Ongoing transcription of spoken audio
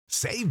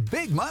Save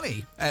big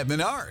money at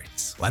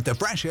Menards. Let the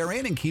fresh air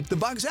in and keep the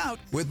bugs out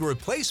with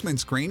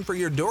replacement screen for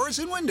your doors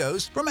and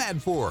windows from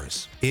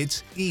Adforce.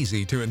 It's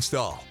easy to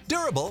install,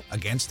 durable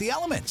against the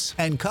elements,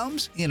 and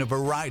comes in a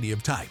variety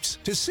of types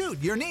to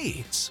suit your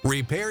needs.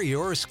 Repair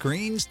your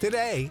screens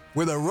today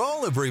with a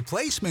roll of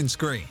replacement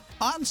screen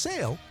on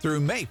sale through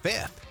May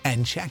 5th.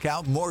 And check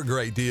out more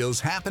great deals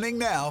happening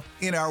now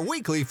in our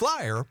weekly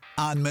flyer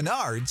on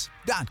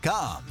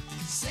Menards.com.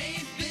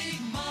 Save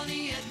big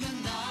money at Menards.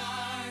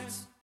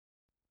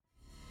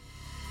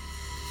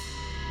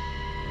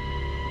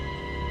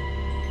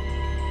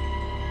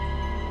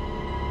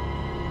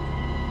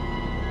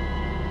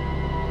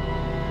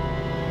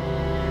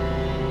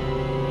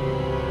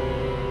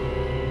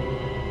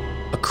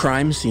 A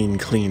crime scene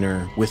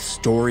cleaner with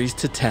stories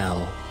to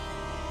tell.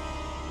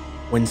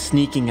 When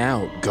sneaking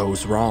out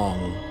goes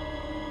wrong.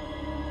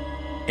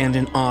 And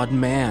an odd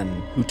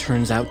man who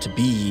turns out to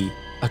be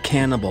a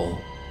cannibal.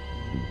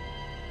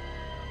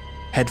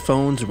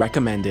 Headphones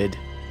recommended.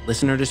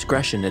 Listener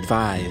discretion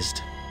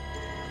advised.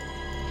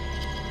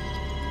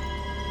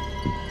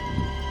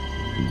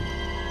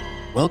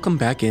 Welcome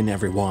back in,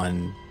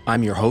 everyone.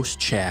 I'm your host,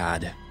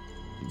 Chad.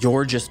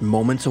 You're just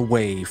moments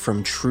away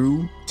from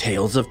true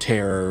tales of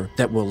terror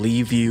that will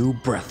leave you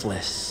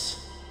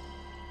breathless.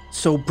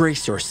 So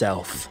brace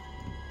yourself.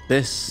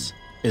 This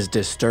is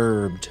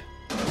Disturbed.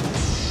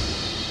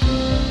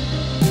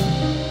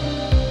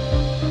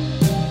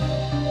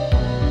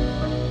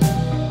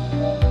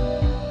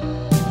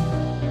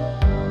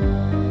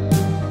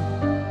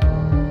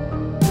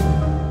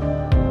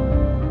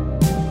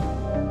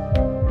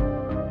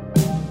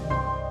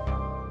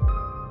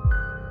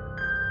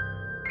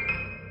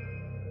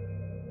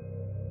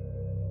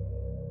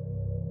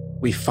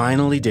 We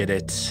finally did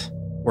it.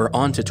 We're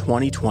on to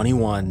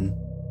 2021.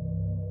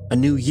 A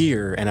new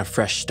year and a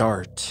fresh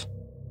start.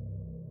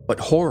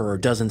 But horror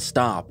doesn't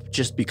stop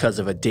just because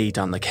of a date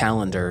on the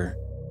calendar.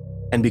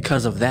 And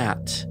because of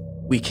that,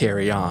 we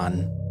carry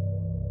on.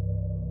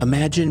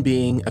 Imagine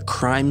being a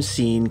crime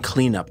scene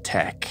cleanup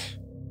tech.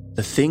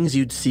 The things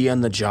you'd see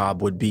on the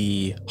job would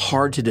be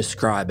hard to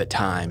describe at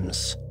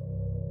times.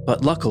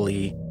 But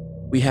luckily,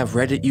 we have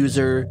Reddit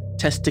user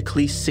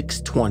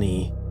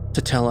Testically620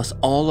 to tell us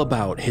all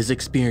about his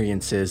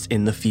experiences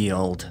in the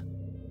field.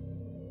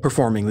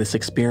 Performing this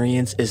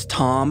experience is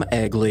Tom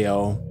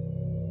Aglio.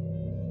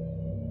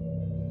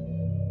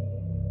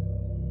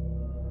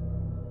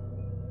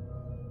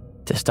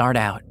 To start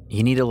out,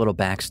 you need a little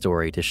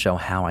backstory to show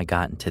how I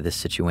got into this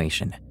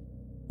situation.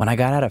 When I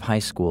got out of high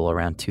school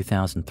around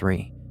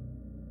 2003,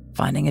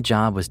 finding a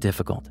job was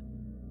difficult,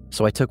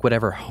 so I took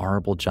whatever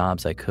horrible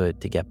jobs I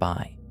could to get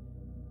by.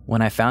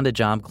 When I found a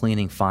job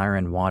cleaning fire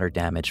and water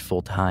damage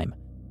full-time,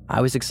 I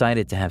was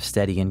excited to have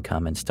steady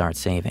income and start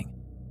saving.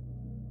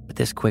 But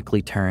this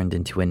quickly turned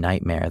into a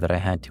nightmare that I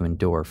had to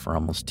endure for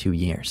almost 2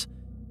 years.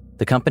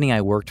 The company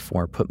I worked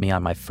for put me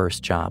on my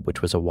first job,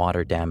 which was a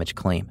water damage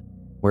claim,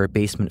 where a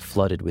basement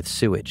flooded with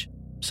sewage.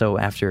 So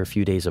after a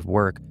few days of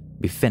work,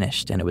 we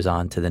finished and it was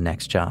on to the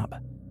next job.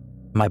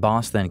 My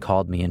boss then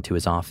called me into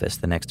his office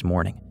the next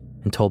morning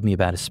and told me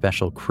about a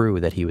special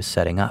crew that he was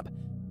setting up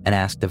and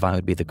asked if I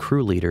would be the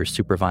crew leader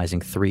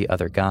supervising 3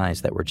 other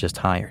guys that were just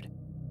hired.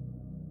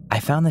 I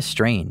found this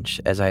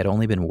strange, as I had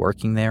only been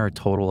working there a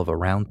total of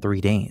around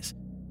 3 days,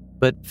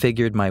 but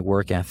figured my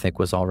work ethic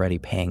was already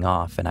paying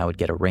off and I would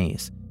get a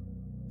raise.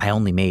 I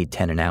only made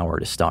 $10 an hour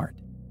to start.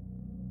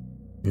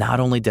 Not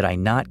only did I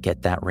not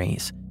get that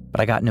raise, but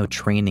I got no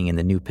training in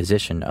the new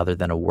position other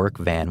than a work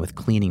van with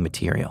cleaning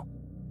material,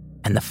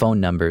 and the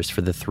phone numbers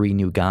for the 3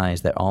 new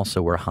guys that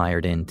also were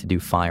hired in to do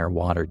fire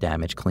water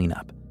damage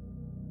cleanup.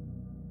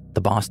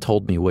 The boss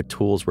told me what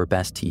tools were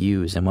best to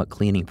use and what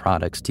cleaning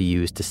products to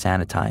use to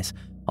sanitize,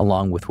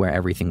 along with where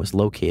everything was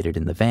located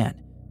in the van,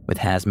 with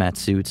hazmat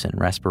suits and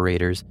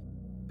respirators,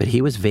 but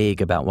he was vague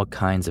about what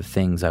kinds of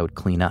things I would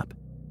clean up.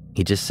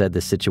 He just said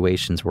the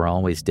situations were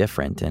always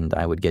different and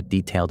I would get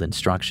detailed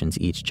instructions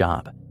each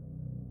job.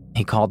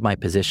 He called my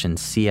position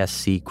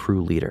CSC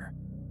crew leader.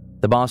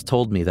 The boss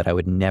told me that I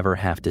would never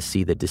have to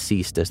see the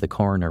deceased, as the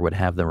coroner would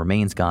have the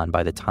remains gone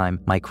by the time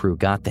my crew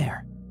got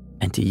there,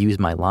 and to use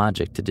my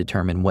logic to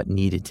determine what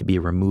needed to be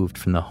removed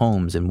from the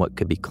homes and what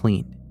could be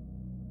cleaned.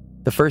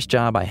 The first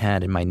job I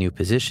had in my new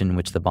position,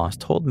 which the boss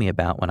told me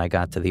about when I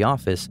got to the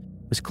office,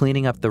 was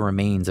cleaning up the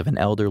remains of an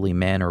elderly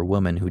man or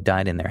woman who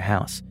died in their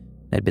house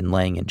and had been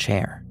laying in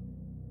chair.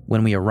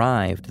 When we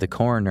arrived, the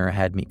coroner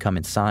had me come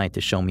inside to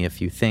show me a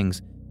few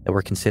things that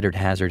were considered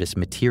hazardous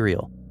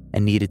material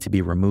and needed to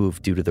be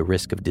removed due to the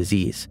risk of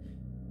disease.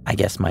 I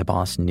guess my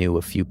boss knew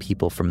a few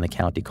people from the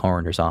county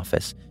coroner's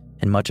office,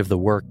 and much of the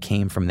work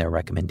came from their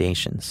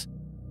recommendations.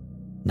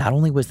 Not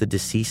only was the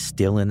deceased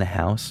still in the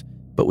house,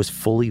 but was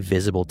fully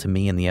visible to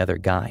me and the other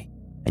guy,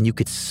 and you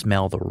could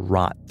smell the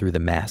rot through the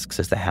masks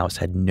as the house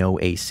had no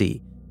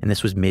AC, and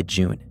this was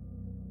mid-June.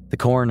 The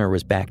coroner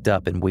was backed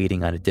up and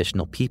waiting on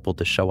additional people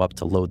to show up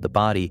to load the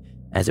body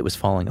as it was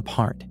falling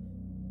apart.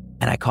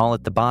 And I call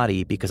it the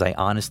body because I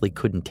honestly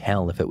couldn't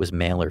tell if it was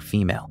male or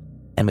female,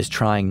 and was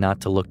trying not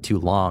to look too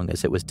long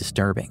as it was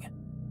disturbing.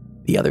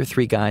 The other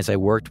 3 guys I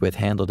worked with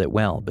handled it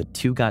well, but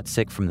 2 got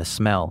sick from the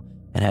smell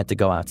and had to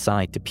go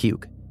outside to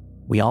puke.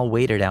 We all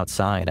waited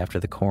outside after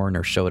the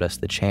coroner showed us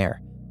the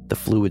chair, the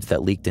fluids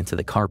that leaked into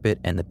the carpet,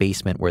 and the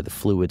basement where the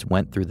fluids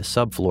went through the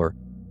subfloor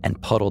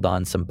and puddled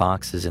on some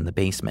boxes in the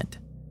basement.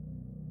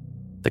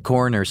 The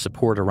coroner's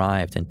support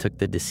arrived and took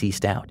the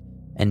deceased out,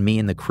 and me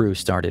and the crew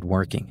started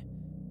working.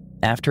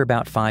 After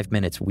about 5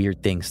 minutes,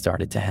 weird things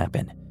started to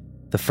happen.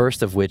 The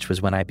first of which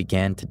was when I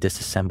began to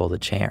disassemble the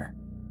chair.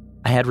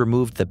 I had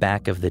removed the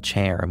back of the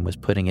chair and was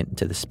putting it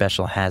into the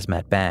special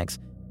hazmat bags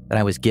that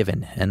I was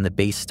given, and the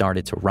base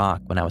started to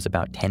rock when I was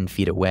about 10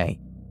 feet away,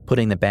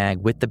 putting the bag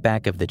with the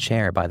back of the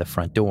chair by the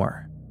front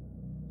door.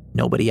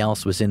 Nobody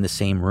else was in the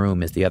same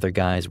room as the other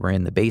guys were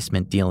in the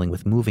basement dealing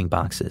with moving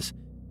boxes.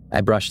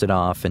 I brushed it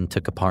off and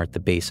took apart the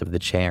base of the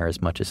chair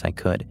as much as I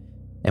could,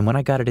 and when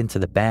I got it into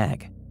the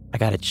bag, I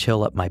got a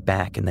chill up my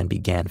back and then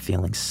began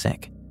feeling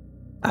sick.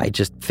 I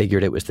just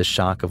figured it was the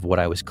shock of what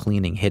I was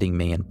cleaning hitting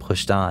me and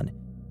pushed on,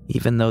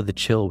 even though the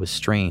chill was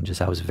strange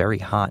as I was very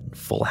hot and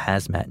full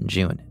hazmat in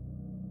June.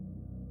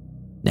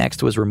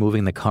 Next was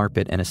removing the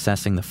carpet and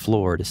assessing the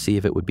floor to see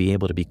if it would be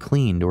able to be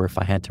cleaned or if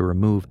I had to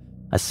remove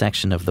a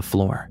section of the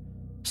floor.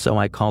 So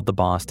I called the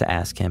boss to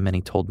ask him, and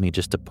he told me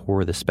just to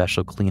pour the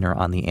special cleaner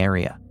on the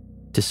area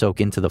to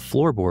soak into the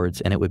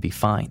floorboards and it would be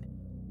fine.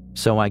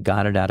 So I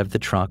got it out of the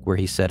truck where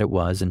he said it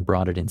was and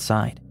brought it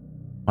inside.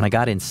 When I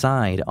got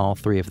inside, all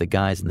 3 of the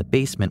guys in the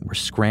basement were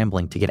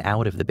scrambling to get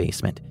out of the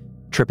basement,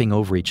 tripping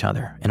over each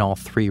other, and all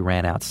 3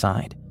 ran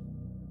outside.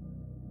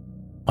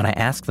 When I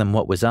asked them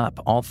what was up,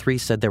 all 3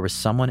 said there was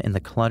someone in the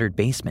cluttered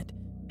basement,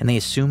 and they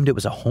assumed it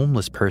was a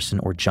homeless person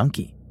or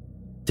junkie.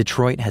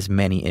 Detroit has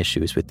many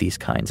issues with these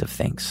kinds of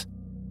things.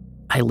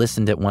 I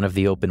listened at one of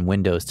the open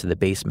windows to the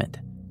basement.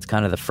 It's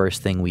kind of the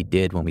first thing we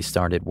did when we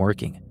started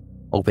working.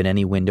 Open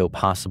any window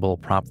possible,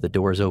 prop the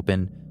doors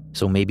open,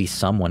 so maybe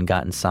someone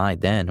got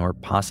inside then, or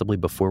possibly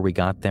before we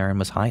got there and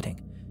was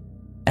hiding.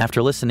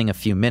 After listening a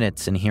few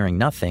minutes and hearing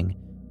nothing,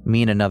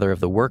 me and another of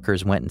the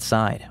workers went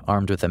inside,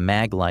 armed with a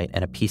mag light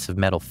and a piece of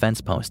metal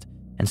fence post,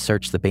 and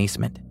searched the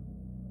basement.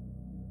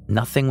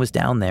 Nothing was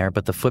down there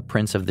but the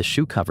footprints of the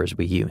shoe covers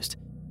we used.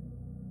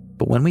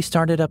 But when we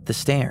started up the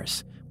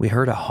stairs, we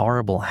heard a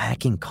horrible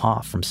hacking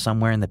cough from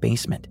somewhere in the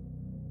basement.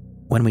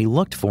 When we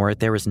looked for it,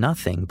 there was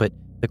nothing, but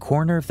the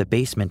corner of the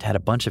basement had a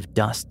bunch of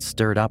dust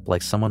stirred up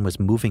like someone was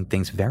moving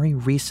things very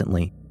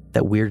recently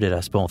that weirded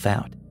us both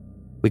out.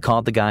 We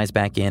called the guys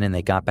back in and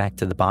they got back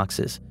to the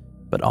boxes,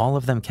 but all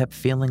of them kept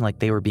feeling like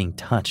they were being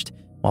touched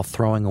while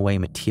throwing away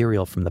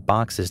material from the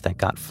boxes that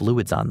got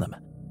fluids on them.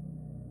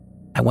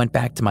 I went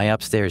back to my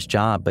upstairs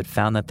job but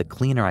found that the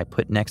cleaner I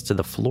put next to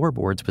the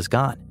floorboards was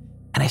gone,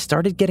 and I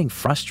started getting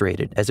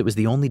frustrated as it was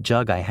the only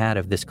jug I had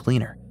of this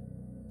cleaner.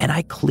 And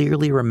I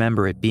clearly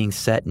remember it being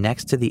set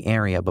next to the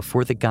area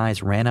before the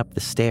guys ran up the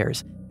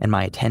stairs and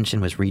my attention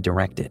was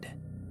redirected.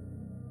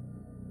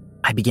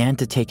 I began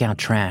to take out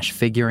trash,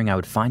 figuring I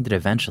would find it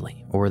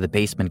eventually, or the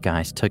basement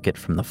guys took it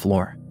from the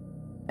floor.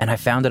 And I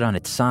found it on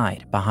its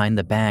side, behind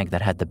the bag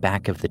that had the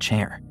back of the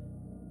chair.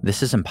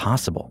 This is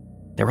impossible.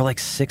 There were like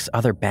 6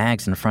 other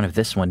bags in front of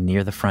this one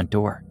near the front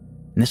door,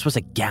 and this was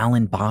a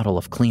gallon bottle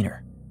of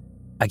cleaner.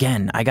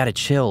 Again, I got a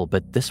chill,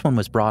 but this one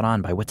was brought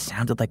on by what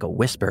sounded like a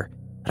whisper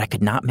that I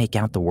could not make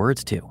out the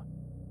words to.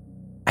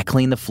 I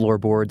cleaned the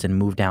floorboards and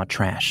moved out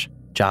trash.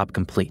 Job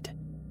complete.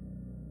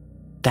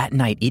 That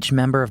night, each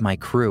member of my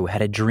crew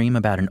had a dream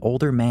about an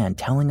older man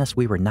telling us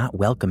we were not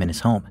welcome in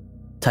his home,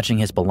 touching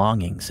his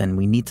belongings, and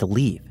we need to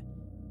leave.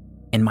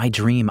 In my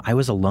dream, I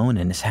was alone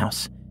in his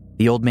house.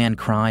 The old man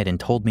cried and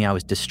told me I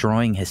was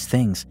destroying his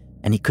things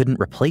and he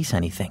couldn't replace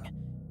anything.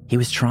 He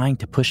was trying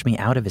to push me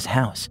out of his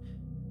house,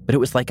 but it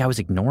was like I was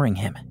ignoring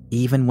him,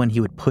 even when he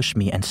would push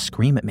me and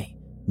scream at me.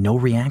 No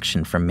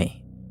reaction from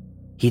me.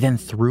 He then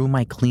threw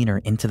my cleaner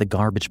into the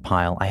garbage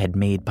pile I had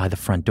made by the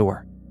front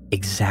door,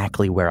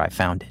 exactly where I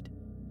found it.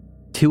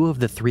 2 of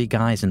the 3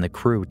 guys in the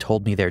crew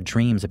told me their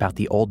dreams about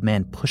the old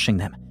man pushing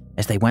them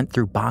as they went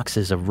through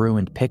boxes of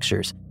ruined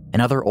pictures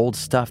and other old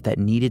stuff that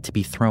needed to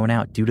be thrown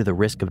out due to the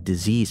risk of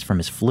disease from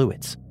his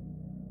fluids.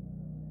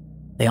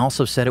 They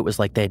also said it was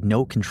like they had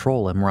no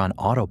control and were on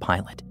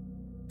autopilot.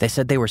 They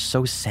said they were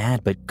so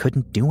sad but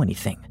couldn't do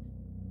anything.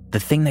 The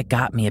thing that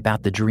got me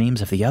about the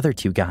dreams of the other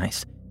 2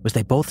 guys was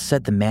they both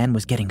said the man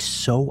was getting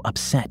so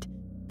upset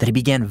that he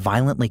began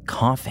violently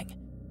coughing,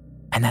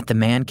 and that the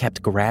man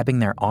kept grabbing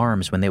their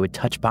arms when they would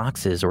touch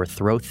boxes or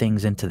throw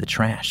things into the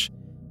trash.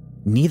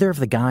 Neither of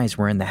the guys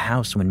were in the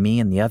house when me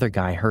and the other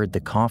guy heard the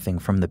coughing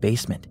from the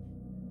basement.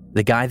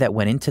 The guy that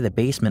went into the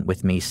basement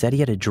with me said he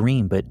had a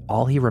dream, but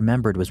all he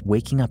remembered was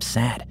waking up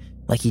sad,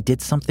 like he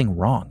did something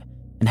wrong,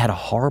 and had a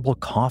horrible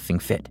coughing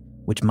fit,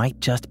 which might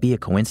just be a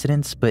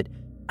coincidence, but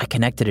I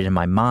connected it in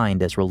my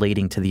mind as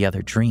relating to the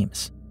other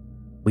dreams.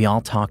 We all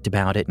talked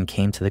about it and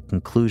came to the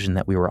conclusion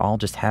that we were all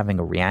just having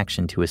a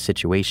reaction to a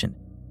situation,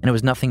 and it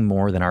was nothing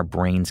more than our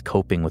brains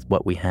coping with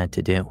what we had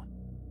to do.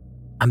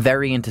 I'm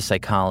very into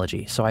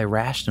psychology, so I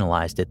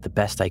rationalized it the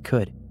best I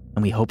could,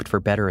 and we hoped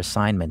for better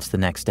assignments the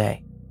next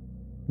day.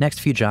 Next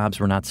few jobs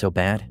were not so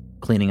bad.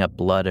 cleaning up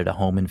blood at a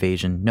home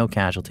invasion, no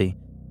casualty,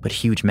 but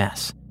huge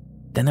mess.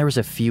 Then there was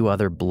a few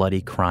other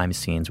bloody crime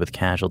scenes with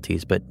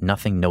casualties, but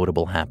nothing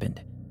notable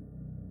happened.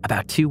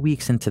 About 2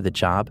 weeks into the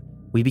job,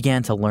 we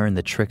began to learn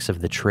the tricks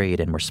of the trade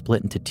and were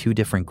split into 2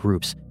 different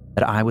groups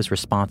that I was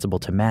responsible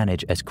to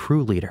manage as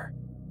crew leader.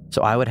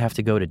 So I would have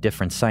to go to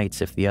different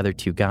sites if the other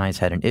 2 guys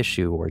had an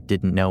issue or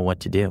didn't know what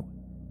to do.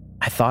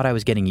 I thought I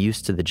was getting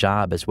used to the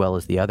job as well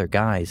as the other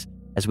guys,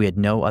 as we had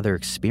no other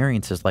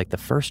experiences like the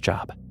first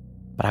job,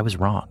 but I was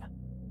wrong.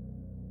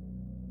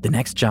 The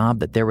next job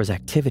that there was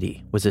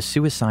activity was a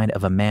suicide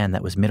of a man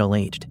that was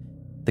middle-aged.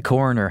 The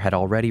coroner had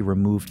already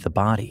removed the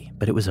body,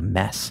 but it was a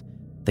mess.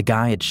 The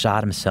guy had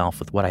shot himself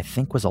with what I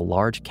think was a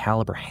large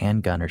caliber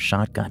handgun or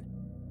shotgun,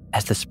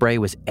 as the spray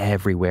was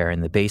everywhere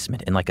in the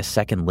basement in like a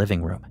second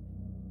living room.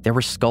 There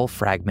were skull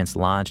fragments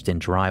lodged in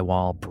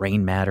drywall,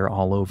 brain matter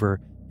all over,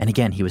 and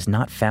again, he was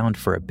not found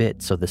for a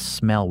bit, so the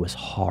smell was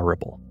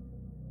horrible.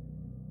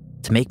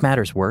 To make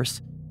matters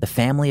worse, the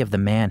family of the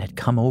man had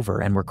come over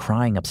and were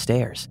crying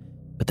upstairs,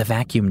 but the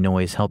vacuum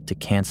noise helped to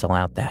cancel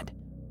out that.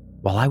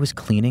 While I was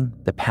cleaning,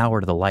 the power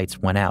to the lights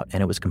went out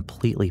and it was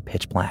completely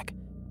pitch black.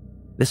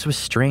 This was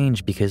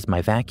strange because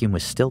my vacuum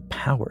was still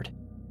powered.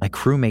 My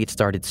crewmate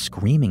started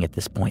screaming at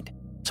this point,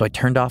 so I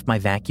turned off my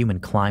vacuum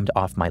and climbed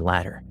off my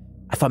ladder.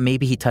 I thought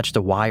maybe he touched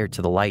a wire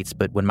to the lights,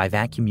 but when my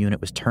vacuum unit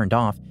was turned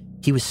off,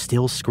 he was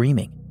still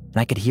screaming, and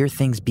I could hear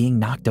things being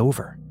knocked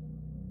over.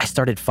 I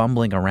started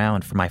fumbling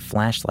around for my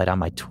flashlight on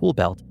my tool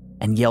belt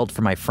and yelled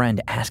for my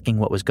friend asking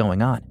what was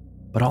going on,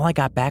 but all I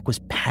got back was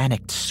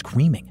panicked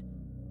screaming.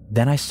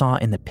 Then I saw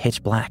in the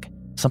pitch black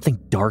something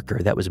darker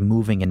that was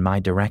moving in my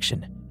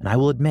direction, and I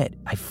will admit,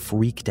 I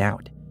freaked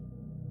out.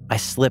 I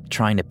slipped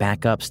trying to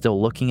back up, still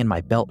looking in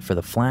my belt for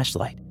the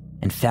flashlight,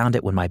 and found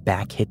it when my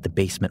back hit the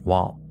basement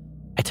wall.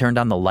 I turned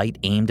on the light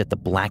aimed at the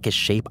blackest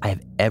shape I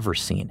have ever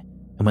seen,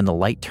 and when the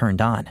light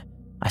turned on,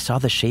 I saw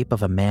the shape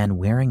of a man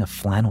wearing a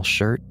flannel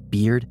shirt,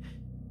 beard,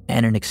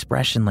 and an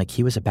expression like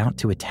he was about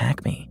to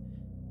attack me.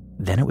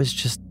 Then it was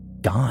just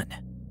gone.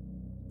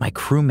 My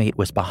crewmate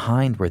was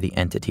behind where the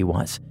entity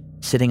was,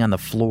 sitting on the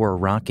floor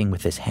rocking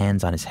with his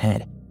hands on his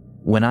head.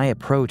 When I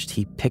approached,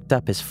 he picked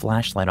up his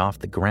flashlight off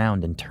the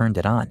ground and turned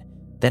it on,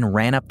 then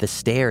ran up the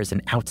stairs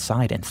and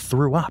outside and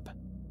threw up.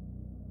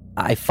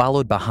 I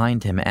followed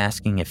behind him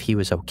asking if he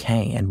was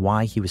okay and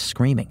why he was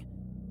screaming.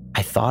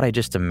 I thought I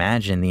just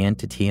imagined the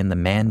entity and the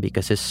man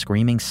because his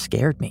screaming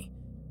scared me.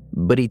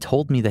 But he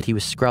told me that he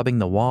was scrubbing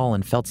the wall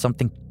and felt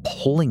something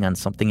pulling on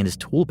something in his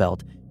tool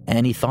belt,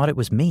 and he thought it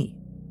was me.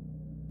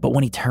 But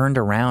when he turned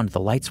around, the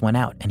lights went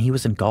out and he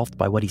was engulfed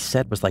by what he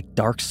said was like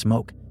dark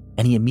smoke,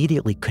 and he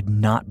immediately could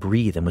not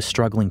breathe and was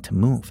struggling to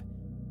move.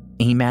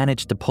 He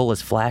managed to pull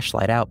his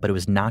flashlight out, but it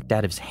was knocked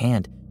out of his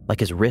hand like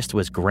his wrist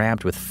was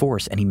grabbed with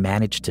force, and he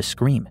managed to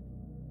scream.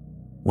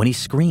 When he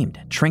screamed,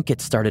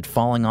 trinkets started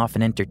falling off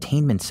an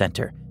entertainment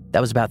center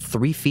that was about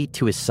 3 feet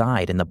to his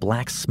side, and the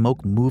black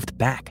smoke moved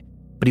back,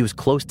 but he was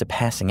close to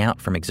passing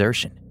out from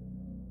exertion.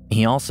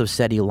 He also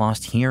said he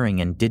lost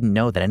hearing and didn't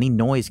know that any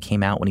noise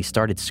came out when he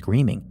started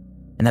screaming,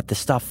 and that the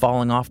stuff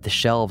falling off the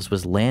shelves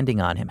was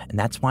landing on him, and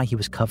that's why he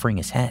was covering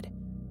his head.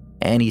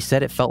 And he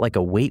said it felt like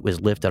a weight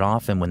was lifted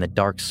off him when the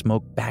dark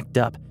smoke backed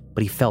up,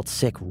 but he felt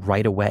sick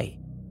right away,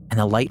 and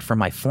the light from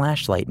my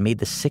flashlight made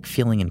the sick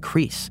feeling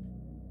increase.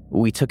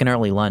 We took an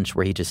early lunch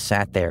where he just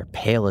sat there,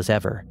 pale as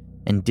ever,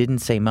 and didn't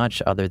say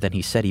much other than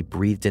he said he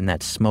breathed in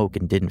that smoke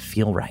and didn't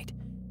feel right.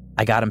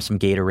 I got him some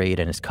Gatorade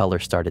and his color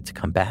started to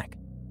come back.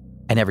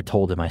 I never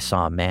told him I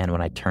saw a man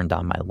when I turned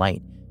on my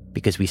light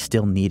because we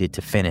still needed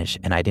to finish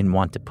and I didn't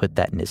want to put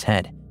that in his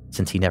head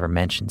since he never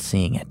mentioned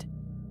seeing it.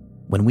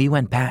 When we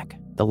went back,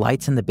 the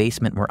lights in the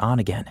basement were on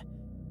again.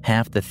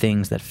 Half the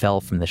things that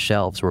fell from the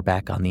shelves were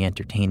back on the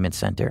entertainment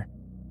center,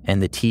 and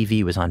the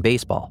TV was on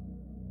baseball.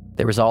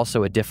 There was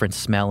also a different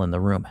smell in the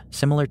room,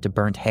 similar to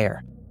burnt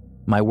hair.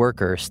 My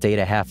worker stayed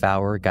a half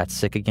hour, got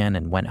sick again,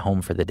 and went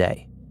home for the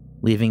day,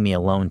 leaving me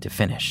alone to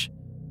finish,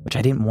 which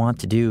I didn't want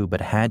to do but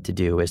had to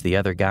do as the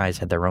other guys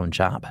had their own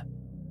job.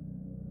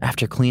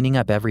 After cleaning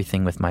up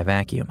everything with my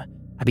vacuum,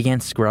 I began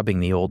scrubbing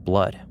the old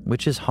blood,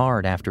 which is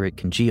hard after it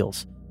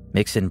congeals.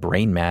 Mix in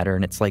brain matter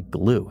and it's like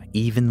glue,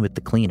 even with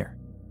the cleaner.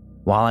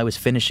 While I was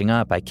finishing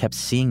up, I kept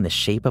seeing the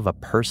shape of a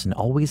person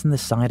always in the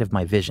side of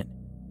my vision.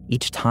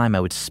 Each time I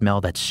would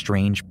smell that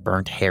strange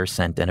burnt hair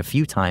scent, and a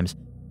few times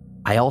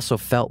I also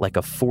felt like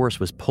a force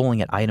was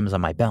pulling at items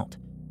on my belt.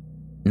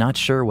 Not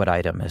sure what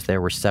item, as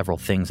there were several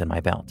things in my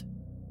belt.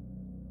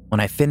 When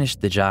I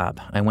finished the job,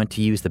 I went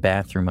to use the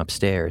bathroom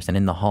upstairs, and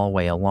in the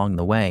hallway along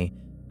the way,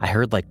 I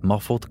heard like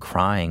muffled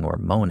crying or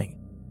moaning.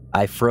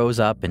 I froze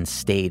up and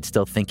stayed,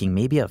 still thinking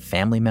maybe a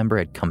family member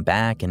had come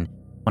back, and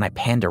when I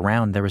panned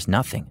around, there was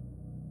nothing.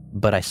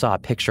 But I saw a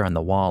picture on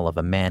the wall of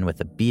a man with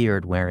a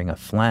beard wearing a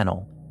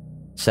flannel.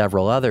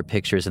 Several other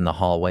pictures in the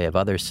hallway of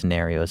other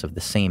scenarios of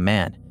the same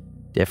man,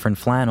 different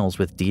flannels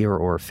with deer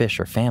or fish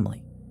or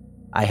family.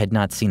 I had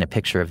not seen a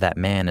picture of that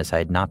man as I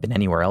had not been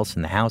anywhere else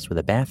in the house with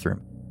a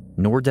bathroom,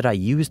 nor did I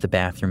use the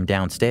bathroom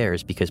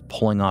downstairs because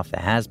pulling off the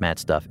hazmat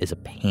stuff is a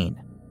pain.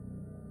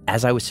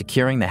 As I was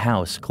securing the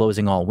house,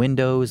 closing all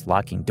windows,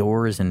 locking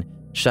doors, and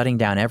shutting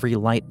down every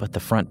light but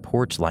the front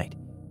porch light,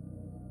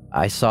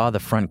 I saw the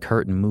front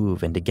curtain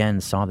move and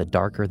again saw the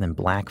darker than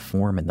black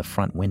form in the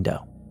front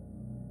window.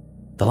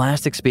 The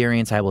last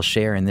experience I will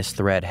share in this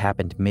thread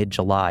happened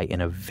mid-July in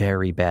a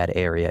very bad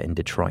area in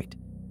Detroit.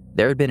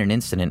 There had been an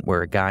incident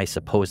where a guy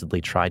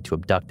supposedly tried to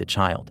abduct a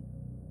child,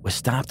 was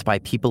stopped by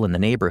people in the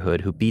neighborhood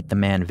who beat the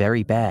man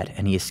very bad,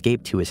 and he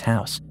escaped to his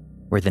house,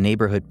 where the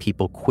neighborhood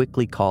people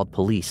quickly called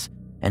police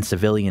and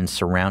civilians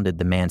surrounded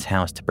the man's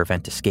house to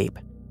prevent escape.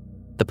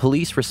 The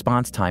police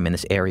response time in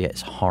this area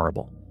is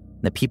horrible.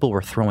 The people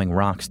were throwing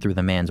rocks through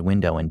the man's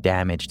window and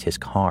damaged his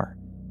car.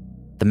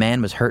 The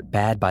man was hurt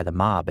bad by the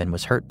mob and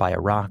was hurt by a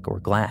rock or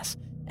glass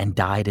and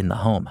died in the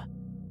home.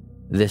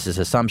 This is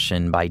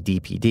assumption by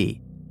DPD,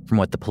 from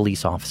what the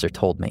police officer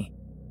told me.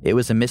 It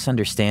was a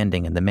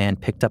misunderstanding and the man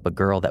picked up a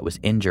girl that was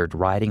injured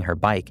riding her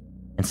bike,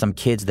 and some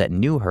kids that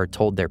knew her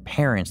told their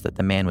parents that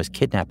the man was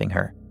kidnapping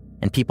her,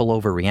 and people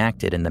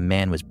overreacted and the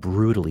man was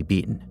brutally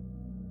beaten.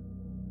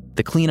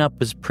 The cleanup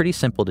was pretty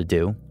simple to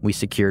do. We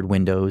secured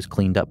windows,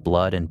 cleaned up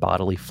blood and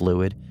bodily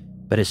fluid,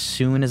 but as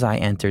soon as I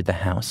entered the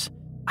house,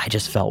 I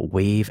just felt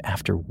wave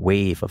after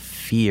wave of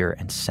fear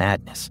and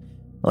sadness.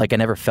 Like I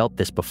never felt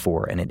this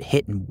before, and it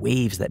hit in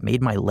waves that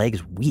made my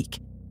legs weak.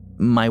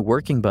 My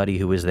working buddy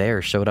who was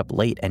there showed up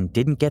late and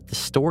didn't get the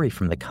story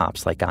from the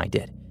cops like I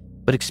did,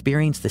 but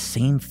experienced the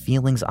same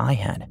feelings I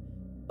had.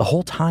 The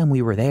whole time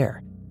we were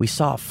there, we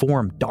saw a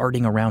form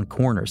darting around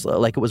corners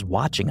like it was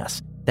watching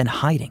us, then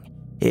hiding.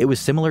 It was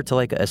similar to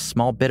like a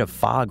small bit of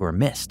fog or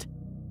mist.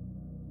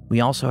 We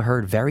also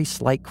heard very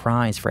slight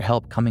cries for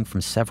help coming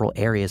from several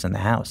areas in the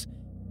house.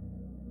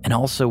 And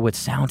also what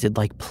sounded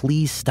like,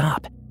 "Please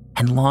stop,"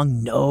 and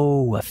long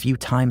 "no" a few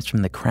times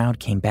from the crowd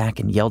came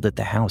back and yelled at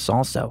the house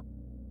also.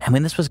 And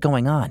when this was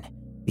going on,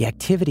 the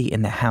activity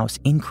in the house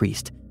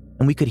increased,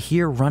 and we could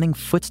hear running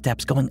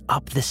footsteps going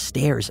up the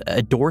stairs,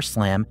 a door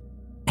slam,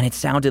 and it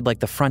sounded like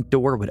the front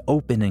door would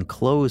open and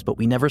close, but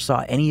we never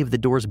saw any of the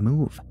doors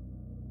move.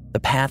 The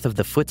path of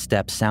the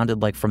footsteps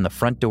sounded like from the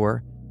front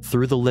door,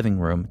 through the living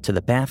room, to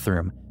the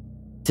bathroom,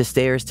 to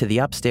stairs to the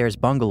upstairs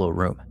bungalow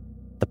room.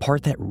 The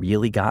part that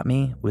really got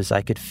me was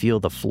I could feel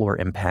the floor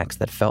impacts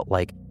that felt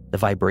like the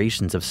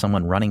vibrations of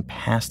someone running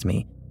past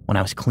me when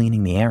I was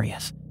cleaning the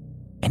areas.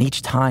 And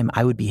each time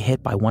I would be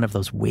hit by one of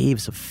those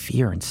waves of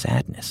fear and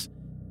sadness.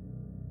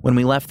 When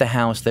we left the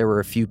house, there were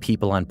a few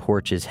people on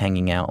porches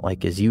hanging out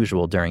like as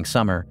usual during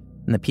summer,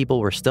 and the people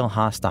were still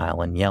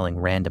hostile and yelling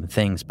random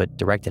things but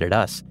directed at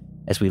us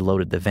as we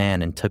loaded the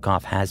van and took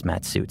off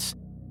hazmat suits.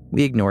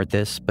 We ignored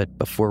this, but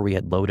before we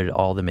had loaded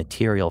all the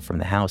material from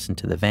the house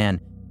into the van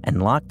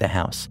and locked the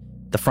house,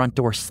 the front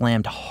door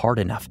slammed hard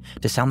enough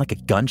to sound like a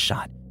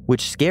gunshot,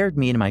 which scared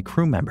me and my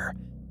crew member,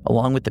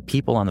 along with the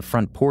people on the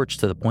front porch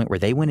to the point where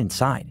they went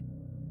inside.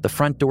 The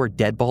front door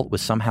deadbolt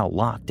was somehow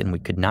locked and we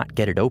could not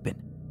get it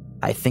open.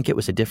 I think it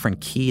was a different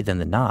key than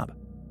the knob.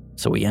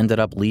 So we ended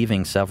up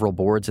leaving several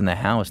boards in the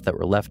house that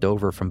were left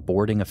over from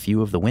boarding a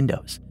few of the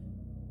windows.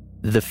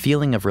 The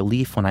feeling of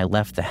relief when I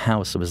left the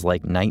house was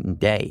like night and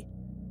day.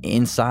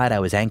 Inside, I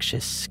was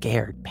anxious,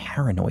 scared,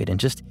 paranoid, and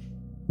just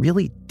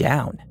really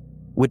down,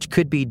 which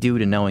could be due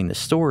to knowing the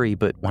story,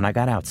 but when I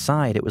got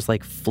outside, it was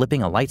like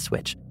flipping a light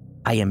switch.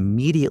 I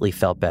immediately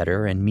felt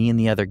better, and me and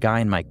the other guy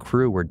in my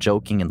crew were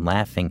joking and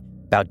laughing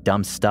about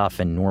dumb stuff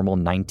and normal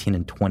 19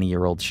 and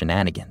 20-year-old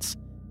shenanigans.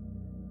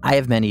 I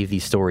have many of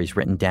these stories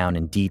written down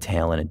in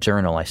detail in a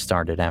journal I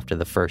started after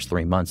the first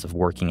 3 months of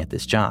working at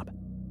this job.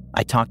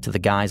 I talked to the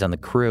guys on the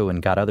crew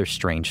and got other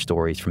strange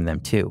stories from them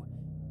too.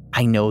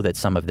 I know that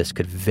some of this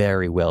could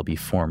very well be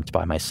formed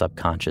by my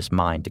subconscious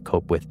mind to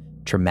cope with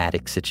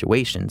traumatic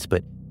situations,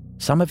 but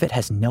some of it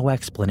has no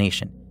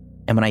explanation.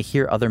 And when I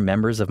hear other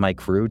members of my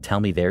crew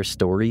tell me their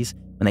stories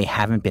when they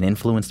haven't been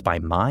influenced by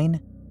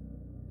mine,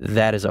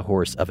 that is a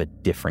horse of a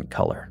different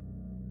color.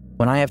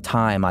 When I have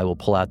time, I will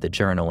pull out the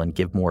journal and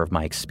give more of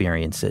my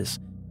experiences.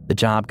 The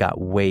job got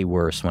way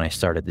worse when I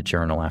started the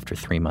journal after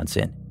 3 months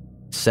in.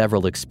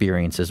 Several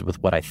experiences with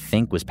what I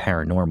think was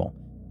paranormal,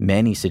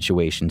 many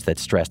situations that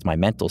stressed my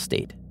mental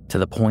state, to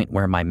the point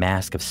where my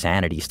mask of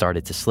sanity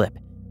started to slip.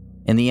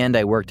 In the end,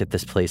 I worked at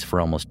this place for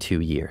almost 2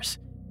 years,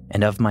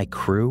 and of my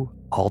crew,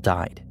 all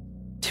died.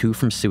 2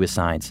 from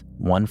suicides,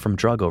 1 from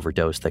drug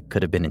overdose that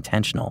could have been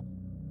intentional,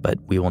 but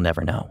we will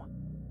never know.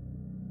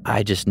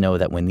 I just know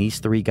that when these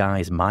 3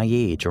 guys my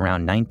age,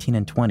 around 19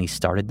 and 20,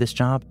 started this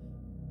job,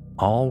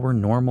 all were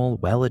normal,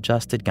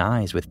 well-adjusted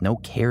guys with no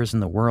cares in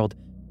the world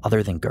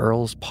other than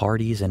girls,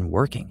 parties, and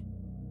working.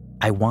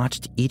 I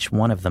watched each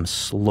one of them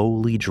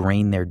slowly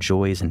drain their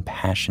joys and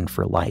passion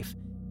for life.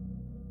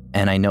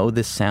 And I know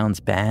this sounds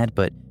bad,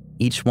 but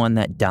each one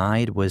that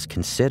died was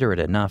considerate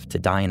enough to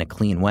die in a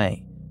clean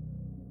way.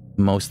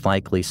 Most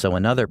likely so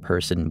another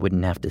person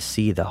wouldn't have to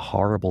see the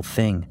horrible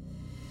thing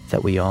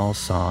that we all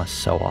saw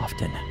so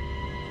often.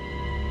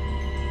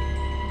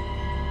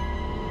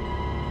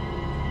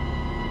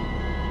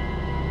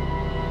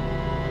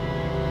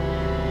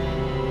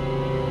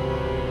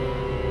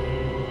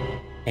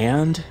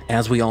 And,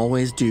 as we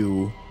always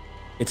do,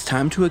 it's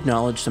time to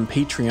acknowledge some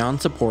Patreon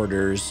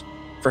supporters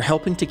for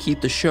helping to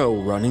keep the show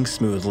running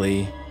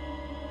smoothly.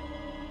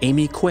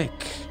 Amy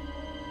Quick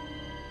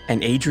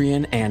and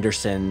Adrian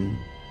Anderson,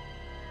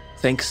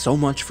 thanks so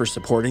much for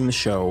supporting the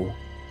show.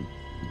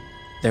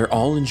 They're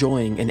all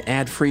enjoying an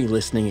ad-free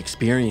listening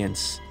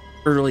experience,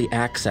 early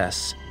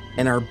access,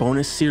 and our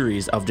bonus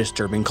series of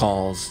Disturbing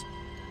Calls.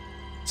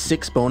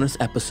 6 bonus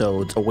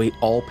episodes await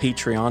all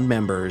Patreon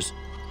members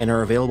and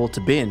are available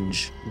to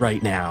binge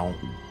right now.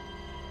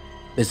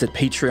 Visit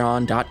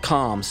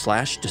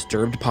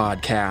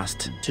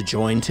patreon.com/disturbedpodcast to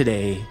join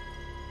today.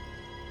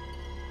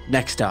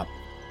 Next up,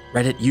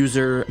 Reddit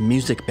user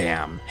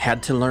MusicBam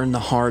had to learn the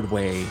hard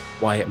way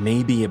why it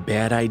may be a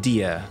bad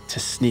idea to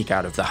sneak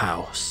out of the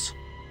house.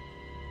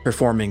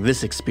 Performing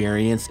this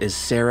experience is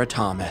Sarah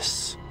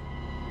Thomas.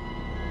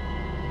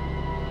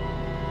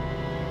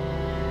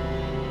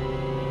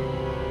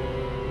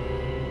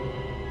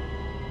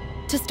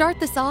 To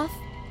start this off,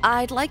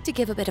 I'd like to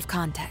give a bit of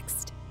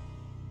context.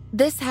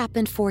 This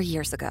happened 4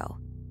 years ago.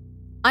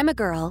 I'm a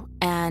girl,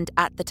 and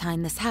at the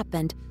time this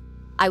happened,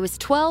 I was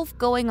 12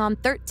 going on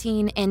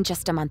 13 in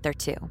just a month or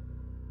two.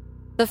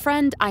 The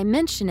friend I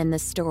mention in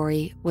this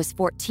story was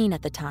 14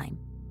 at the time.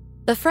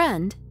 The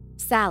friend,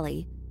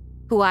 Sally,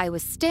 who I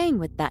was staying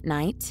with that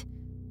night,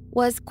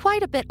 was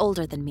quite a bit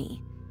older than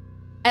me.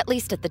 At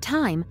least at the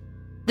time,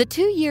 the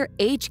 2-year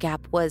age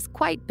gap was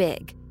quite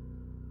big.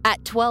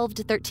 At 12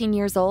 to 13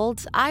 years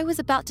old, I was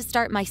about to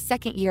start my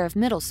second year of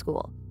middle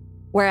school,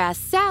 whereas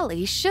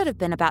Sally should have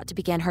been about to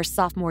begin her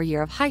sophomore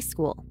year of high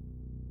school.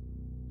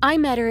 I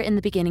met her in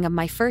the beginning of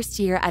my first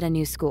year at a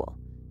new school.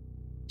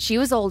 She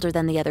was older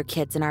than the other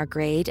kids in our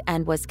grade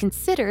and was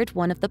considered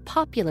one of the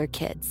popular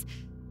kids,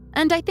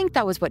 and I think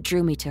that was what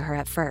drew me to her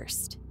at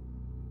first.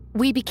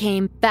 We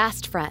became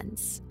fast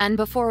friends, and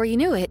before we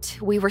knew it,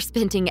 we were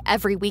spending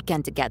every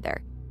weekend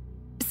together.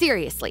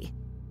 Seriously,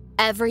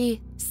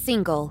 every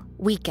single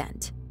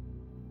weekend.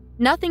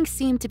 Nothing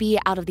seemed to be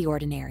out of the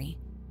ordinary.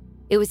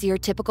 It was your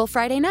typical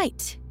Friday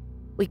night.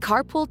 We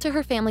carpooled to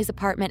her family's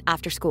apartment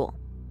after school.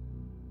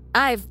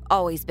 I've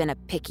always been a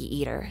picky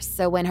eater,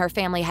 so when her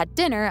family had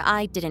dinner,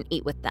 I didn't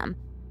eat with them.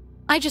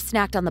 I just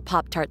snacked on the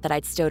Pop-Tart that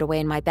I'd stowed away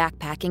in my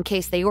backpack in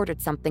case they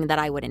ordered something that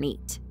I wouldn't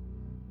eat.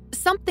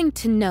 Something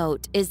to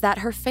note is that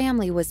her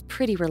family was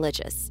pretty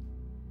religious.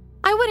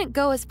 I wouldn't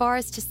go as far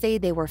as to say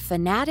they were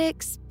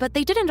fanatics, but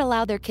they didn't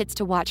allow their kids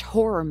to watch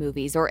horror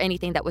movies or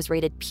anything that was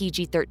rated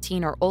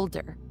PG-13 or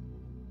older.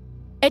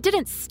 It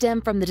didn't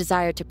stem from the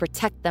desire to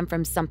protect them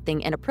from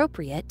something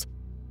inappropriate.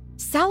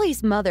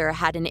 Sally's mother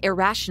had an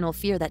irrational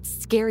fear that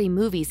scary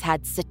movies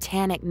had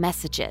satanic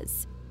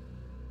messages.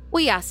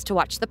 We asked to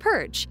watch The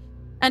Purge,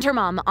 and her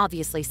mom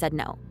obviously said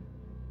no.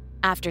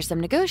 After some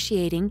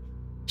negotiating,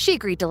 she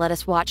agreed to let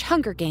us watch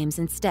Hunger Games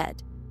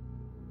instead.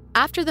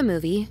 After the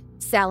movie,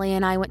 Sally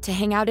and I went to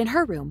hang out in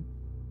her room.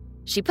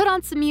 She put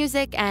on some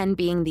music, and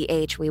being the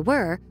age we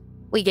were,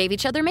 we gave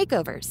each other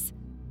makeovers.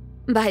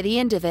 By the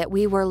end of it,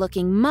 we were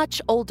looking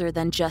much older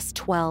than just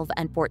 12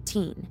 and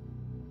 14.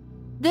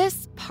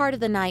 This part of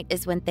the night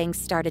is when things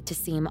started to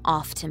seem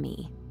off to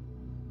me.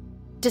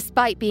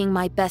 Despite being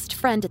my best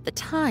friend at the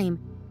time,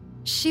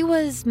 she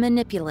was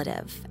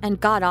manipulative and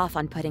got off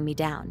on putting me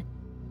down.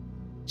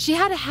 She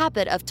had a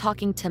habit of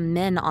talking to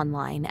men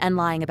online and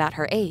lying about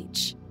her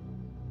age.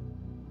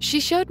 She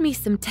showed me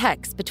some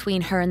texts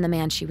between her and the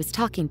man she was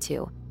talking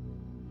to.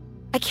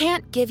 I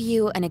can't give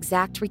you an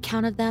exact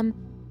recount of them,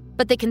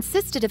 but they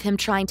consisted of him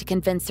trying to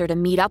convince her to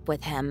meet up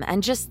with him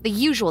and just the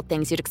usual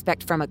things you'd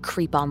expect from a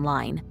creep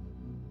online.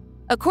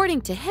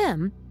 According to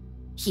him,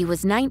 he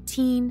was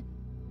 19,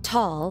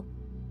 tall,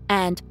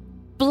 and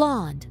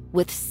blonde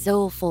with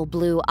soulful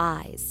blue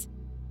eyes.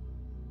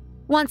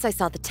 Once I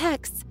saw the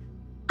texts,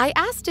 I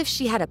asked if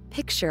she had a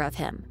picture of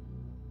him.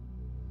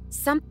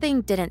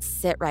 Something didn't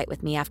sit right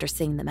with me after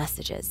seeing the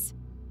messages.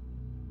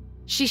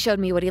 She showed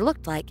me what he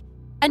looked like,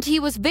 and he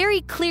was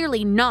very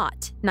clearly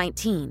not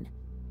 19.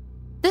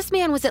 This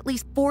man was at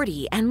least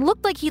 40 and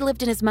looked like he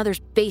lived in his mother's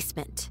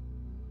basement.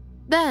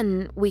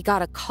 Then we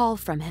got a call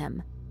from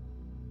him.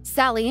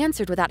 Sally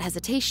answered without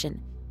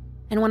hesitation,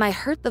 and when I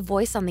heard the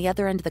voice on the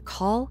other end of the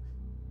call,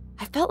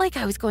 I felt like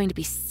I was going to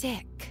be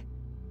sick.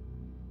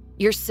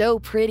 "You're so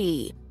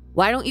pretty.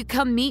 Why don't you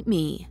come meet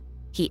me?"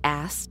 he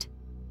asked.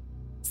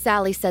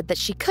 Sally said that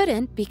she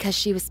couldn't because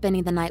she was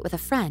spending the night with a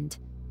friend.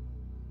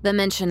 The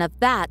mention of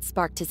that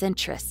sparked his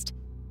interest,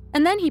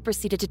 and then he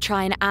proceeded to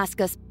try and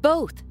ask us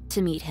both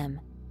to meet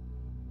him.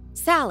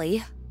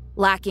 Sally,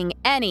 lacking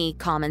any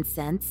common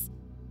sense,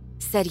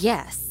 said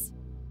yes.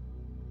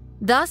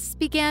 Thus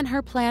began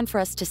her plan for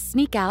us to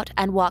sneak out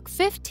and walk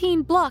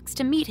 15 blocks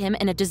to meet him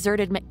in a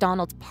deserted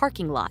McDonald's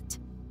parking lot.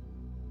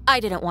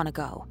 I didn't want to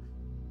go.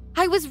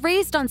 I was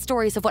raised on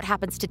stories of what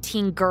happens to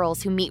teen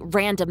girls who meet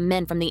random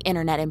men from the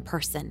internet in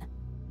person.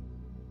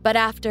 But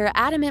after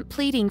adamant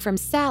pleading from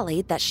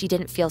Sally that she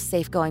didn't feel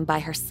safe going by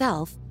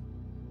herself,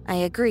 I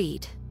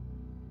agreed.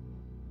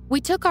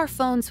 We took our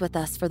phones with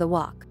us for the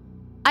walk.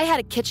 I had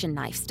a kitchen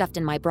knife stuffed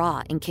in my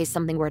bra in case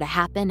something were to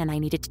happen and I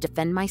needed to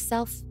defend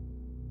myself.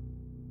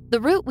 The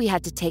route we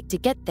had to take to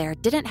get there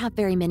didn't have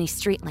very many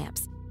street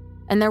lamps,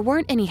 and there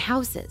weren't any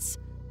houses.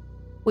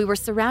 We were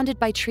surrounded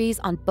by trees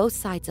on both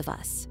sides of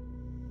us.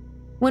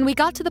 When we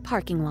got to the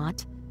parking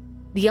lot,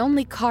 the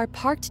only car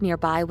parked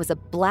nearby was a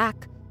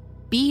black,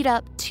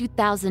 beat-up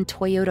 2000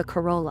 Toyota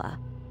Corolla.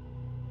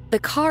 The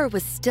car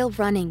was still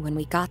running when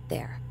we got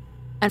there,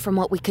 and from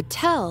what we could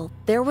tell,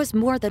 there was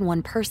more than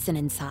one person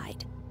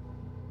inside.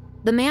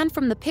 The man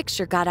from the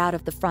picture got out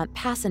of the front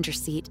passenger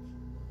seat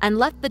and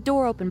left the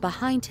door open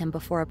behind him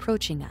before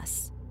approaching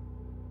us.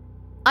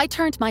 I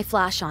turned my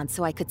flash on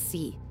so I could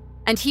see,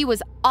 and he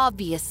was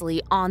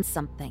obviously on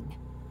something.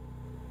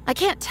 I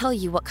can't tell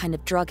you what kind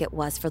of drug it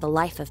was for the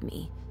life of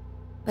me,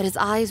 but his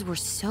eyes were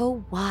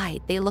so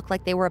wide they looked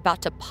like they were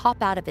about to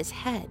pop out of his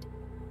head.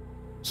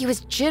 He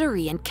was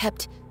jittery and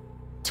kept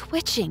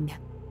twitching.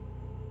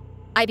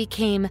 I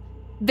became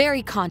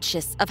very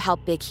conscious of how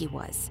big he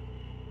was.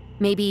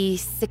 Maybe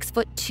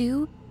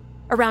 6'2",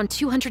 around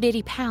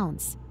 280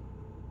 pounds.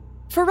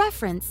 For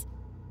reference,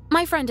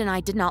 my friend and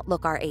I did not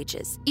look our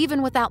ages,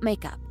 even without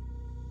makeup.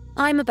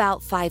 I'm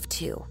about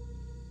 5'2".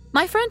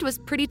 My friend was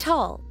pretty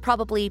tall,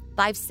 probably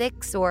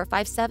 5'6" or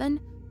 5'7".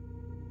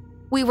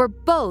 We were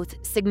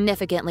both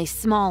significantly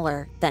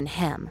smaller than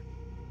him.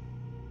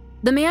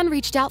 The man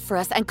reached out for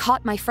us and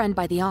caught my friend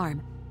by the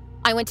arm.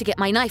 I went to get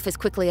my knife as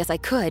quickly as I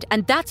could,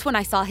 and that's when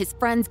I saw his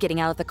friends getting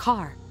out of the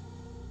car.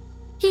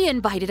 He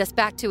invited us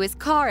back to his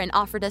car and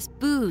offered us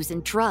booze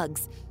and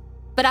drugs.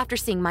 But after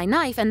seeing my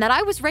knife and that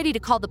I was ready to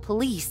call the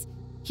police,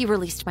 he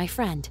released my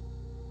friend.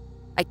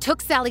 I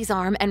took Sally's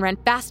arm and ran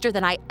faster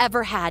than I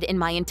ever had in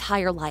my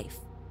entire life.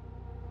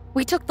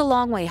 We took the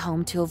long way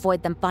home to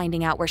avoid them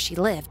finding out where she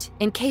lived,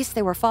 in case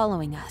they were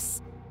following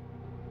us.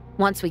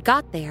 Once we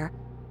got there,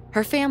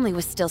 her family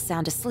was still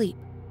sound asleep.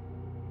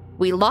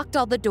 We locked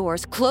all the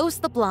doors,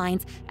 closed the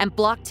blinds, and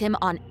blocked him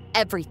on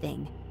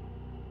everything.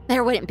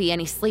 There wouldn't be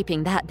any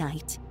sleeping that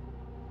night.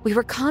 We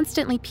were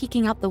constantly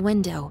peeking out the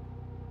window,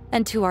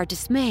 and to our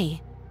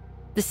dismay,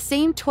 the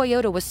same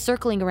Toyota was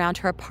circling around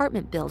her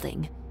apartment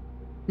building.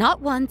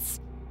 Not once,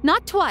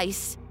 not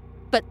twice,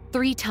 but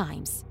 3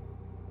 times.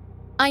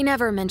 I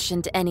never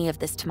mentioned any of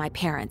this to my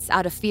parents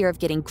out of fear of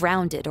getting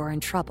grounded or in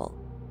trouble.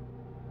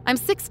 I'm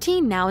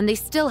 16 now and they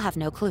still have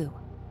no clue.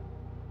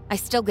 I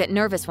still get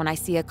nervous when I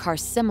see a car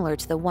similar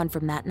to the one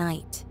from that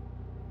night.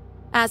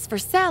 As for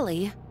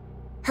Sally,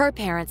 her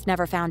parents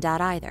never found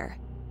out either.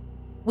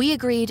 We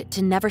agreed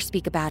to never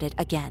speak about it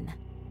again.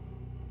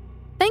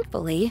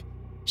 Thankfully,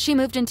 she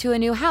moved into a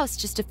new house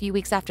just a few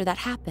weeks after that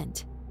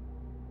happened.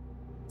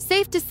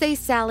 Safe to say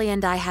Sally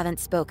and I haven't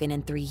spoken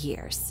in 3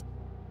 years.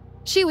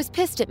 She was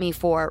pissed at me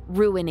for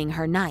ruining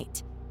her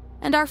night,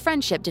 and our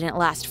friendship didn't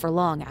last for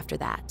long after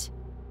that.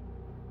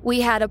 We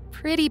had a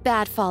pretty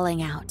bad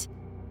falling out,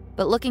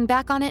 but looking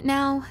back on it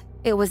now,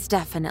 it was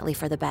definitely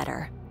for the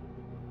better.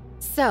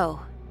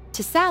 So,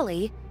 to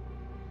Sally,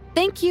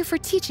 thank you for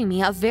teaching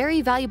me a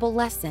very valuable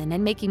lesson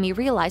and making me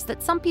realize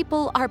that some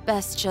people are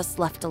best just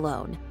left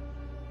alone.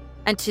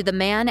 And to the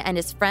man and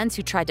his friends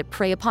who tried to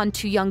prey upon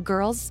 2 young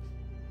girls,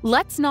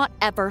 let's not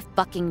ever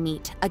fucking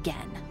meet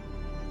again.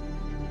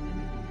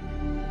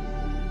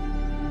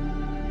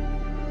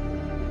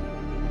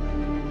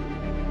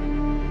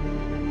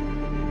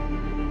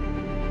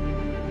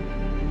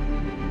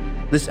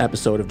 This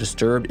episode of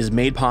Disturbed is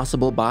made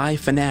possible by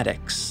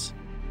Fanatics.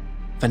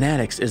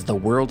 Fanatics is the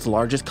world's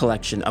largest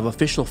collection of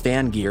official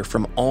fan gear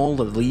from all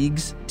the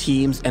leagues,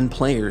 teams, and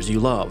players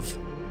you love.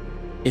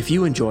 If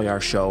you enjoy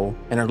our show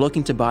and are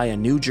looking to buy a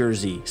new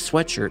jersey,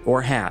 sweatshirt,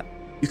 or hat,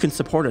 you can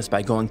support us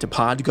by going to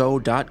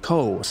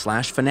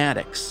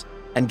podgo.co/fanatics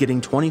and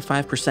getting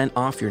 25%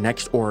 off your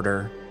next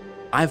order.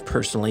 I've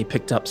personally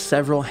picked up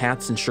several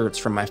hats and shirts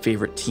from my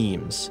favorite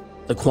teams.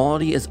 The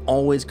quality is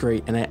always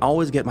great and I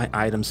always get my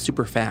items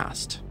super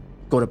fast.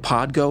 Go to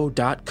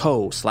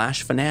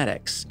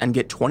podgo.co/fanatics and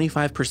get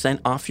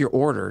 25% off your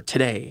order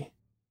today.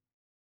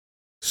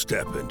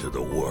 Step into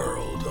the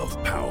world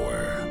of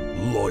power,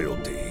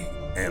 loyalty,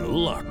 and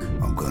luck.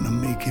 I'm gonna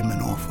make him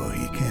an offer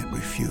he can't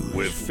refuse.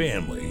 With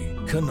family,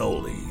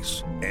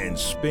 cannolis, and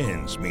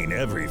spins mean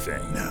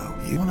everything. Now,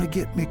 you wanna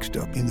get mixed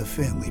up in the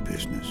family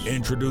business.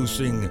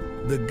 Introducing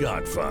The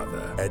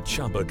Godfather at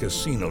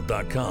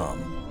ChumbaCasino.com.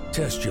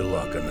 Test your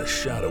luck in the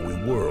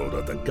shadowy world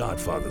of The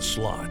Godfather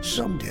slot.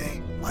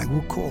 Someday, I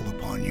will call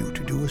upon you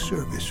to do a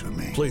service for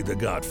me. Play The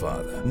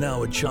Godfather,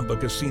 now at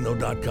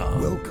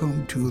ChumbaCasino.com.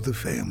 Welcome to the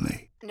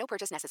family. No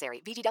purchase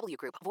necessary. VGW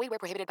Group. Void where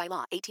prohibited by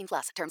law.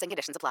 18+. Terms and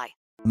conditions apply.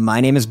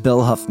 My name is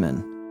Bill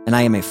Huffman, and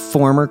I am a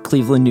former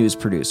Cleveland news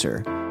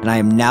producer, and I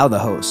am now the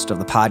host of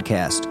the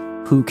podcast,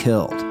 Who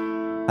Killed?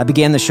 I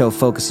began the show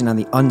focusing on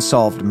the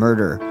unsolved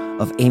murder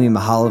of Amy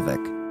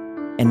Mihaljevic,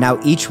 and now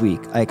each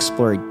week I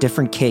explore a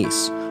different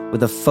case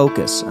with a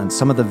focus on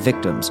some of the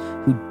victims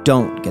who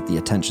don't get the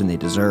attention they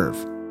deserve.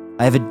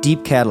 I have a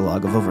deep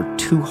catalog of over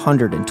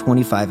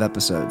 225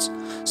 episodes,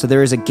 so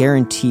there is a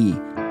guarantee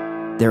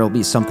there will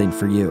be something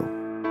for you.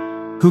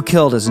 Who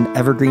Killed is an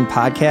evergreen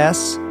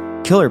podcasts,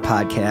 killer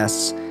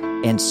podcasts,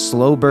 and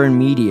slow burn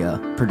media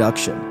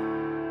production.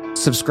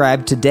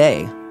 Subscribe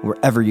today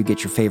wherever you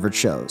get your favorite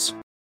shows.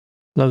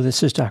 Hello,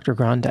 this is Dr.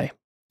 Grande,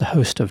 the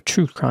host of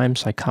True Crime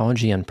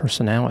Psychology and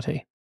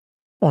Personality.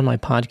 On my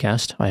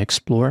podcast, I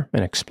explore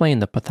and explain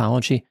the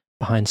pathology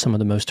behind some of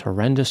the most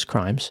horrendous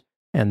crimes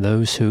and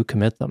those who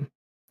commit them.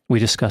 We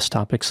discuss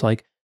topics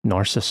like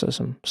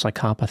narcissism,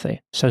 psychopathy,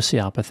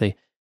 sociopathy,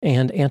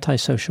 and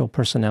antisocial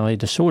personality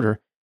disorder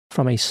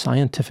from a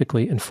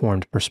scientifically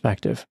informed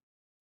perspective.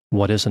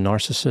 What is a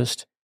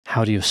narcissist?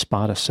 How do you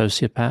spot a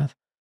sociopath?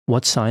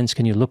 What signs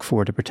can you look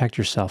for to protect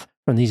yourself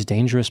from these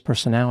dangerous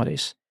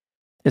personalities?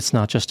 It's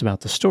not just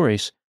about the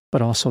stories,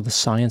 but also the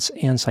science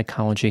and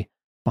psychology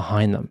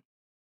behind them.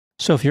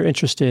 So if you're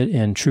interested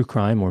in true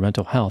crime or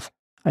mental health,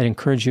 I'd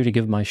encourage you to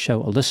give my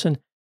show a listen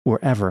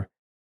wherever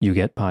you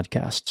get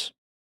podcasts.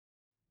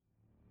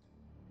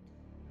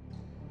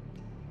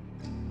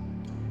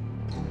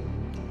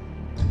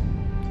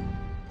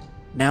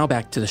 Now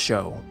back to the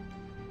show.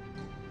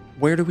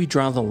 Where do we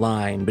draw the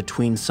line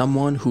between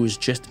someone who is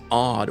just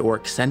odd or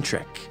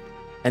eccentric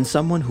and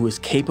someone who is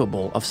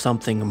capable of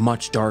something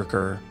much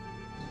darker?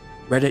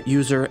 Reddit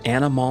user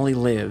Anna Molly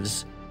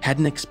Lives had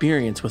an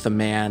experience with a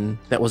man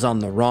that was on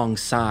the wrong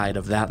side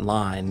of that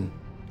line.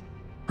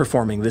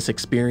 Performing this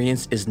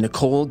experience is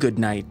Nicole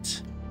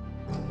Goodnight.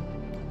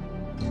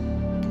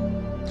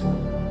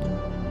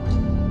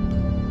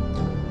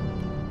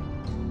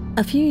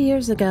 A few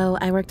years ago,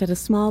 I worked at a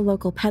small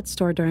local pet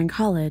store during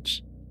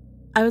college.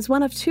 I was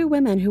one of 2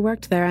 women who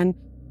worked there, and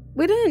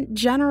we didn't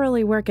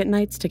generally work at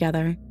nights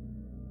together.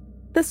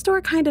 The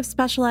store kind of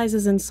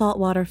specializes in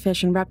saltwater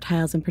fish and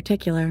reptiles in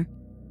particular.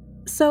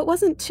 So it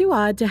wasn't too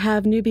odd to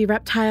have newbie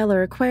reptile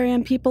or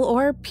aquarium people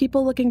or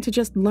people looking to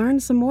just learn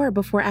some more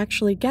before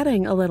actually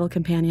getting a little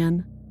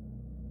companion.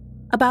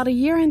 About a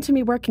year into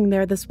me working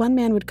there, this one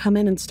man would come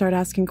in and start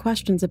asking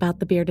questions about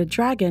the bearded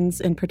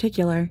dragons in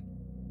particular.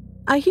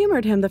 I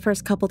humored him the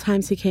first couple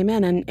times he came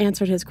in and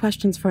answered his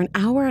questions for an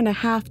hour and a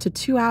half to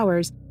 2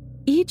 hours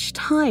each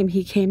time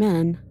he came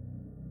in.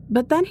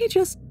 But then he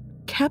just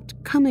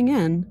kept coming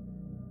in.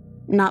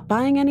 Not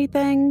buying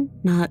anything,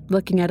 not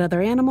looking at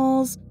other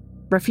animals,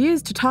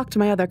 refused to talk to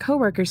my other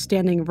coworkers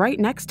standing right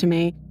next to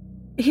me.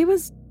 He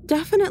was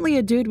definitely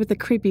a dude with a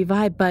creepy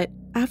vibe, but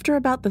after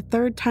about the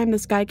 3rd time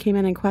this guy came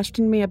in and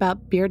questioned me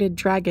about bearded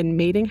dragon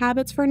mating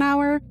habits for an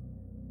hour,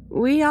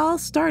 we all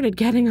started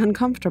getting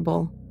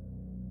uncomfortable.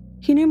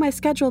 He knew my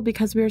schedule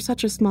because we were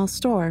such a small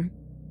store.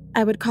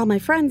 I would call my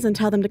friends and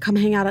tell them to come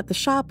hang out at the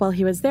shop while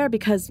he was there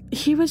because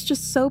he was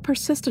just so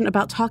persistent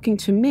about talking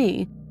to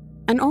me,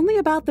 and only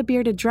about the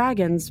bearded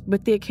dragons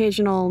with the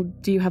occasional,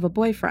 "Do you have a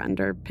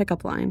boyfriend?" or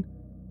pickup line.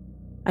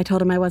 I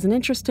told him I wasn't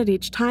interested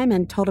each time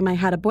and told him I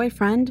had a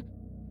boyfriend,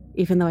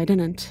 even though I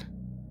didn't.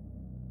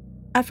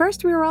 At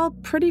first, we were all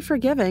pretty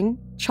forgiving,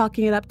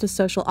 chalking it up to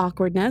social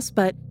awkwardness,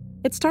 but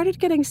it started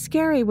getting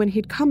scary when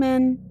he'd come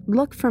in,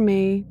 look for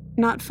me,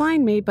 not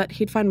find me, but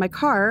he'd find my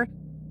car,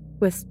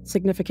 with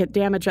significant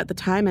damage at the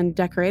time and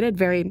decorated,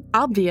 very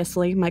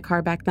obviously my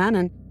car back then,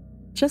 and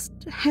just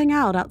hang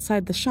out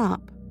outside the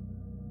shop.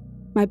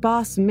 My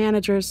boss and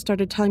managers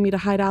started telling me to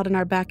hide out in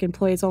our back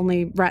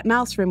employees-only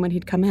rat-mouse room when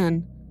he'd come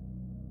in.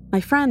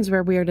 My friends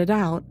were weirded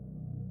out.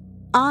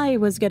 I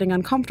was getting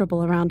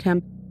uncomfortable around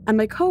him, and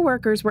my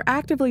coworkers were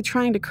actively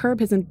trying to curb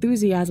his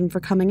enthusiasm for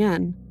coming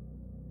in.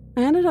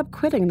 I ended up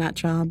quitting that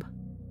job.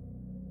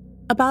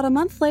 About a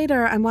month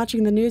later, I'm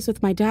watching the news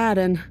with my dad,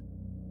 and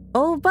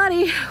oh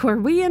buddy, were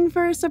we in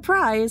for a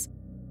surprise.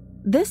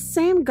 This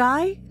same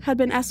guy had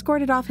been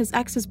escorted off his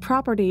ex's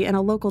property in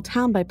a local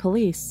town by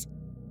police,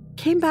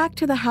 came back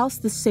to the house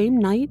the same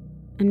night,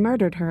 and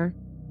murdered her.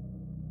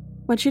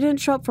 When she didn't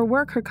show up for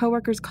work, her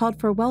coworkers called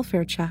for a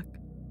welfare check.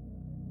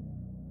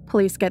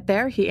 Police get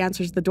there, he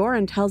answers the door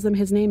and tells them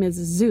his name is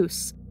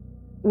Zeus,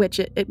 which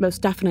it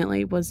most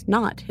definitely was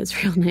not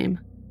his real name.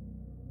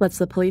 Lets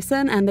the police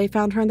in, and they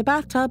found her in the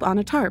bathtub on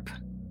a tarp.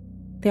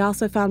 They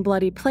also found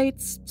bloody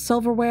plates,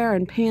 silverware,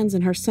 and pans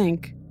in her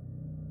sink.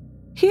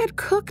 He had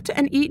cooked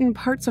and eaten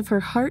parts of her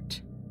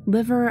heart,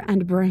 liver,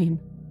 and brain.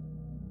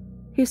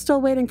 He's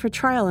still waiting for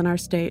trial in our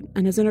state,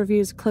 and his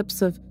interviews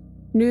clips of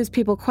news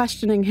people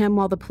questioning him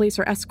while the police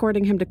are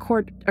escorting him to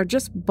court are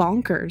just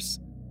bonkers.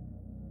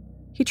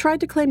 He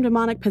tried to claim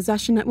demonic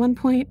possession at one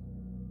point.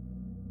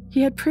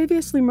 He had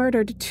previously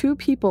murdered 2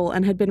 people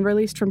and had been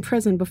released from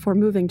prison before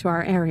moving to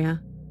our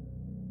area.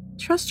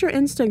 Trust your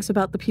instincts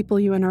about the people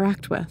you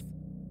interact with.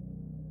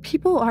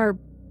 People are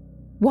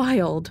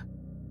wild.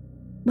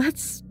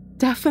 Let's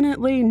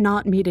definitely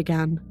not meet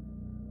again.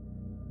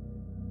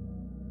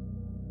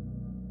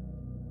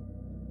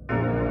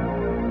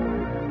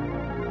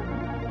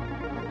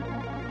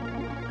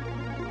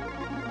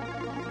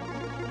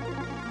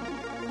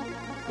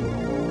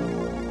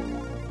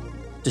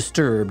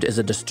 Disturbed is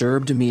a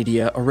Disturbed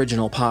Media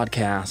original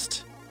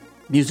podcast.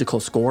 Musical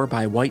score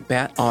by White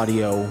Bat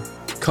Audio,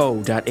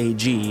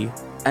 Co.ag,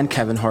 and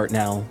Kevin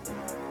Hartnell.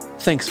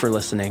 Thanks for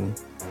listening.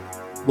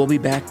 We'll be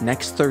back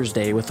next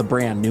Thursday with a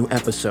brand new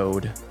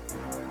episode.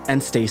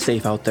 And stay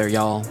safe out there,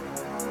 y'all.